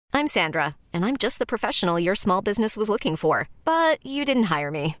I'm Sandra, and I'm just the professional your small business was looking for. But you didn't hire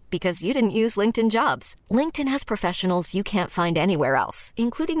me because you didn't use LinkedIn Jobs. LinkedIn has professionals you can't find anywhere else,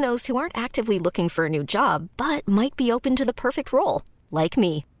 including those who aren't actively looking for a new job, but might be open to the perfect role, like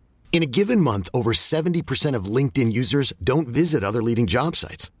me. In a given month, over 70% of LinkedIn users don't visit other leading job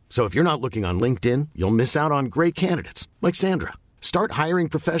sites. So if you're not looking on LinkedIn, you'll miss out on great candidates like Sandra. Start hiring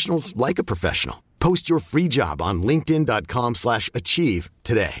professionals like a professional. Post your free job on linkedin.com/achieve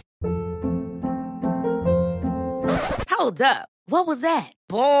today. Hold up. What was that?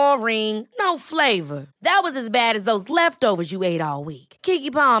 Boring. No flavor. That was as bad as those leftovers you ate all week.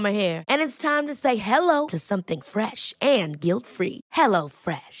 Keke Palmer here, and it's time to say hello to something fresh and guilt-free. Hello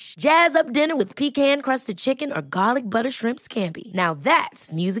Fresh. Jazz up dinner with pecan-crusted chicken or garlic butter shrimp scampi. Now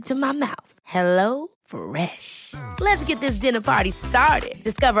that's music to my mouth. Hello Fresh. Let's get this dinner party started.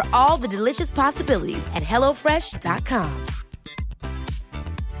 Discover all the delicious possibilities at hellofresh.com.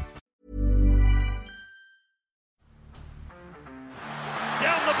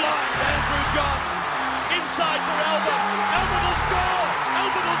 Down the blind, Andrew John. Inside for Elba. Elba will score.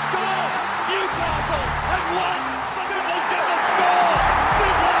 Elba will score. Newcastle have won. Fiddler's going to score.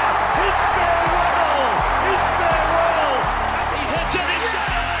 Fiddler, it's farewell. It's farewell. And he hits it. He's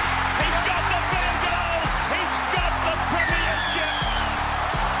got it. He's got the field goal. He's got the premiership.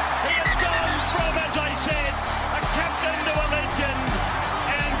 He has gone from, as I said, a captain to a legend.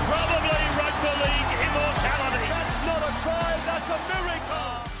 And probably rugby league immortality. That's not a try. That's a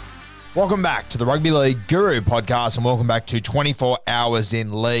miracle. Welcome back to the Rugby League Guru podcast and welcome back to 24 Hours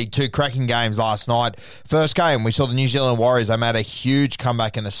in League. Two cracking games last night. First game, we saw the New Zealand Warriors. They made a huge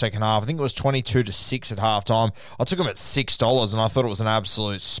comeback in the second half. I think it was 22-6 at halftime. I took them at $6 and I thought it was an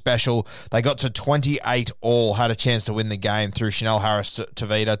absolute special. They got to 28 all, had a chance to win the game through Chanel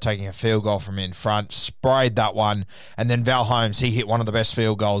Harris-Tavita taking a field goal from in front, sprayed that one, and then Val Holmes, he hit one of the best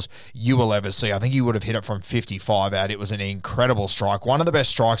field goals you will ever see. I think he would have hit it from 55 out. It was an incredible strike. One of the best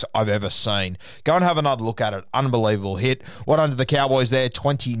strikes I've ever seen. Go and have another look at it. Unbelievable hit. What under the Cowboys there?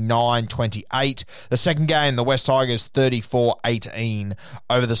 29-28. The second game, the West Tigers 34-18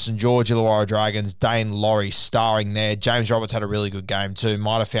 over the St. George Illawarra Dragons. Dane Laurie starring there. James Roberts had a really good game too.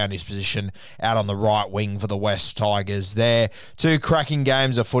 Might have found his position out on the right wing for the West Tigers there. Two cracking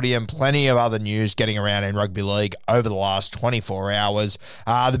games of footy and plenty of other news getting around in rugby league over the last 24 hours.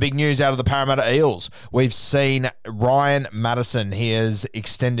 The big news out of the Parramatta Eels. We've seen Ryan Matterson. He has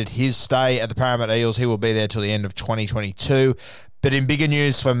extended his stay at the Parramatta Eels. He will be there till the end of 2022. But in bigger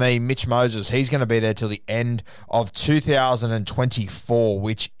news for me, Mitch Moses, he's going to be there till the end of 2024,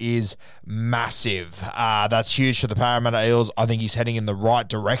 which is massive. That's huge for the Parramatta Eels. I think he's heading in the right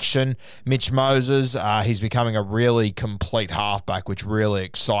direction. Mitch Moses, he's becoming a really complete halfback, which really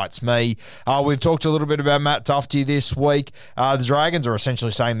excites me. We've talked a little bit about Matt Duffy this week. The Dragons are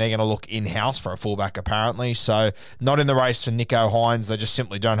essentially saying they're going to look in-house for a fullback, apparently. So not in the race for Nico Hines. They just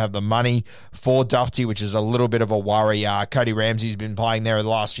simply don't have the money for Duffy, which is a little bit of a worry. Cody Ramsey's been playing there in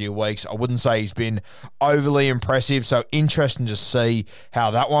the last few weeks. I wouldn't say he's been overly impressive, so interesting to see how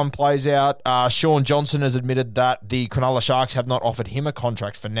that one plays out. Sean Johnson has admitted that the Cronulla Sharks have not offered him a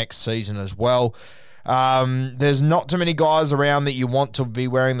contract for next season as well. There's not too many guys around that you want to be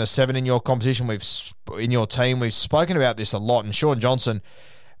wearing the 7 in your competition. In your team. We've spoken about this a lot, and Sean Johnson,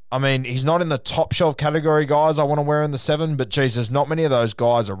 I mean, he's not in the top shelf category guys I want to wear in the 7, but geez, there's not many of those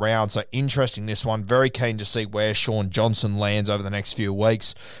guys around. So interesting, this one. Very keen to see where Sean Johnson lands over the next few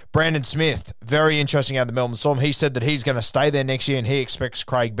weeks. Brandon Smith, very interesting out of the Melbourne Storm. He said that he's going to stay there next year and he expects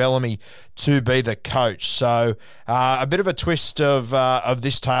Craig Bellamy to be the coach. So a bit of a twist of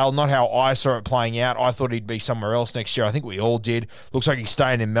this tale, not how I saw it playing out. I thought he'd be somewhere else next year. I think we all did. Looks like he's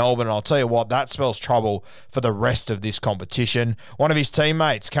staying in Melbourne. And I'll tell you what, that spells trouble for the rest of this competition. One of his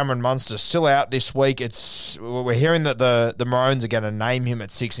teammates, Cameron Munster, still out this week. We're hearing that the Maroons are going to name him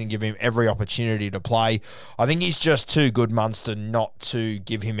at 6 and give him every opportunity to play. I think he's just too good, Munster, not to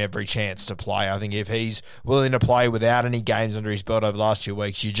give him every chance to play. I think if he's willing to play without any games under his belt over the last few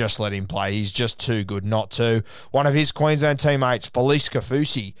weeks, you just let him play. He's just too good not to. One of his Queensland teammates, Felice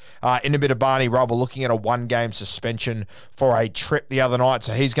Kafusi, in a bit of Barney rubble, looking at a 1-game suspension for a trip the other night.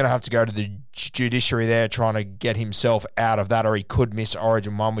 So he's going to have to go to the judiciary there trying to get himself out of that, or he could miss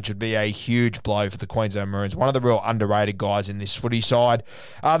Origin 1, which would be a huge blow for the Queensland Maroons. One of the real underrated guys in this footy side.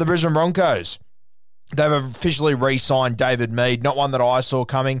 The Brisbane Broncos, they've officially re-signed David Mead, not one that I saw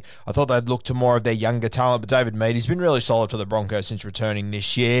coming. I thought they'd look to more of their younger talent, but David Mead, he's been really solid for the Broncos since returning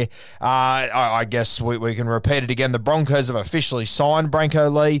this year. I guess we can repeat it again. The Broncos have officially signed Branko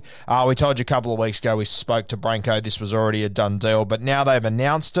Lee. We told you a couple of weeks ago we spoke to Branko. This was already a done deal, but now they've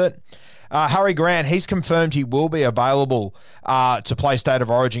announced it. Harry Grant, he's confirmed he will be available to play State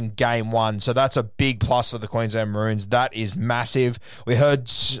of Origin Game 1. So that's a big plus for the Queensland Maroons. That is massive. We heard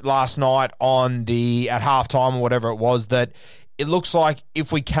last night at halftime or whatever it was that it looks like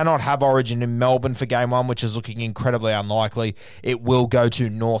if we cannot have Origin in Melbourne for Game 1, which is looking incredibly unlikely, it will go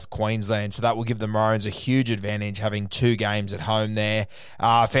to North Queensland. So that will give the Maroons a huge advantage having 2 games at home there.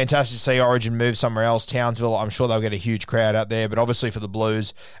 Fantastic to see Origin move somewhere else. Townsville, I'm sure they'll get a huge crowd out there, but obviously for the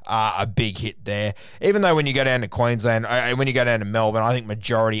Blues, a big hit there. Even though when you go down to Queensland, when you go down to Melbourne, I think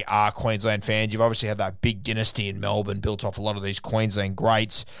majority are Queensland fans. You've obviously had that big dynasty in Melbourne built off a lot of these Queensland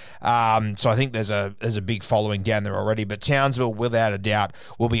greats. So I think there's a big following down there already, but Townsville, without a doubt,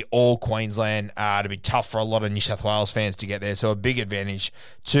 will be all Queensland. It'll be tough for a lot of New South Wales fans to get there, so a big advantage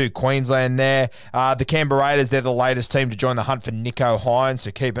to Queensland there. The Canberra Raiders, they're the latest team to join the hunt for Nicho Hynes,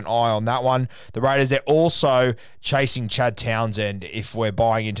 so keep an eye on that one. The Raiders, they're also chasing Chad Townsend if we're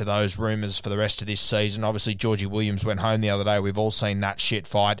buying into those rumours for the rest of this season. Obviously, Georgie Williams went home the other day. We've all seen that shit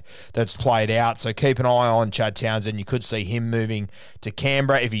fight that's played out, so keep an eye on Chad Townsend. You could see him moving to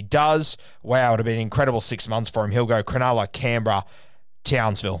Canberra. If he does, wow, it'll be an incredible 6 months for him. He'll go Cronulla, Canberra,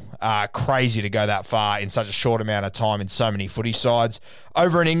 Townsville. Crazy to go that far in such a short amount of time in so many footy sides.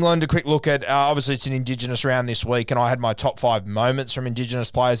 Over in England, a quick look at, obviously it's an Indigenous round this week, and I had my top 5 moments from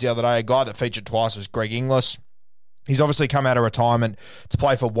Indigenous players the other day. A guy that featured twice was Greg Inglis. He's obviously come out of retirement to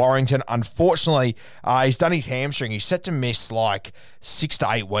play for Warrington. Unfortunately, he's done his hamstring. He's set to miss like 6 to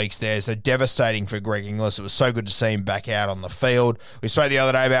 8 weeks there, so devastating for Greg Inglis. It was so good to see him back out on the field. We spoke the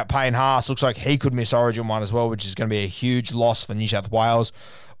other day about Payne Haas. Looks like he could miss Origin 1 as well, which is going to be a huge loss for New South Wales.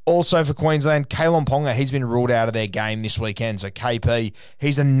 Also for Queensland, Kalyn Ponga, he's been ruled out of their game this weekend. So KP,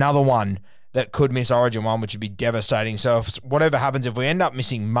 he's another one that could miss Origin 1, which would be devastating. So if whatever happens, if we end up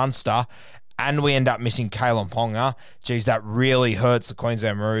missing Munster and we end up missing Kalyn Ponga, geez, that really hurts the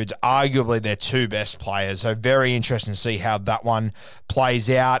Queensland Maroons. Arguably their 2 best players. So very interesting to see how that one plays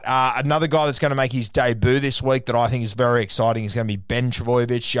out. Another guy that's going to make his debut this week that I think is very exciting is going to be Ben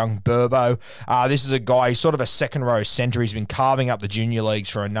Trbojevic, young Burbo. This is a guy, he's sort of a second-row centre. He's been carving up the junior leagues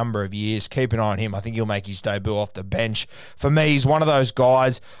for a number of years. Keep an eye on him. I think he'll make his debut off the bench. For me, he's one of those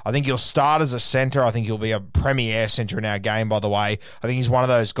guys. I think he'll start as a centre. I think he'll be a premier centre in our game, by the way. I think he's one of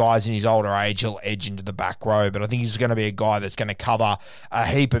those guys in his older age. He'll edge into the back row, but I think he's going to be a guy that's going to cover a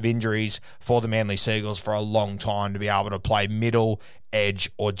heap of injuries for the Manly Seagulls for a long time to be able to play middle,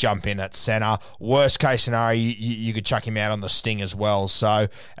 edge, or jump in at centre. Worst case scenario, you could chuck him out on the sting as well. So,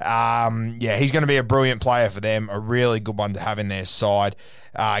 he's going to be a brilliant player for them, a really good one to have in their side.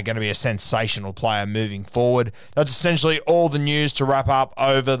 Going to be a sensational player moving forward. That's essentially all the news to wrap up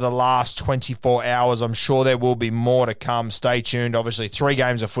over the last 24 hours. I'm sure there will be more to come. Stay tuned. Obviously, 3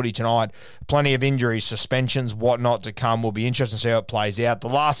 games of footy tonight. Plenty of injuries, suspensions, whatnot to come. Will be interesting to see how it plays out. The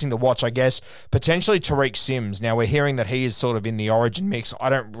last thing to watch, I guess, potentially Tariq Sims. Now, we're hearing that he is sort of in the Origin mix. I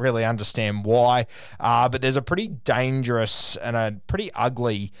don't really understand why, but there's a pretty dangerous and a pretty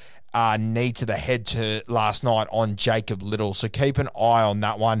ugly knee to the head to last night on Jacob Little. So keep an eye on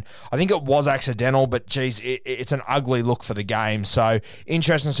that one. I think it was accidental, but geez, it's an ugly look for the game. So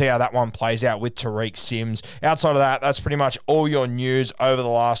interesting to see how that one plays out with Tariq Sims. Outside of that, that's pretty much all your news over the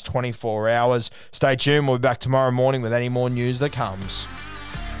last 24 hours. Stay tuned. We'll be back tomorrow morning with any more news that comes.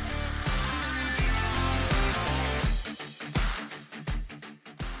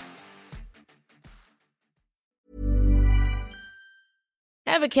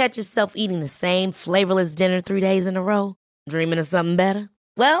 Ever catch yourself eating the same flavorless dinner 3 days in a row? Dreaming of something better?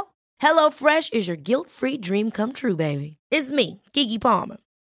 Well, HelloFresh is your guilt-free dream come true, baby. It's me, Keke Palmer.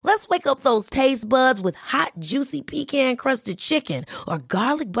 Let's wake up those taste buds with hot, juicy pecan-crusted chicken or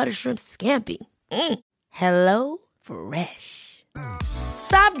garlic butter shrimp scampi. Hello Fresh.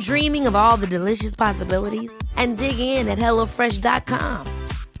 Stop dreaming of all the delicious possibilities and dig in at HelloFresh.com.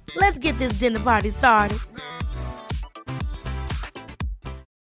 Let's get this dinner party started.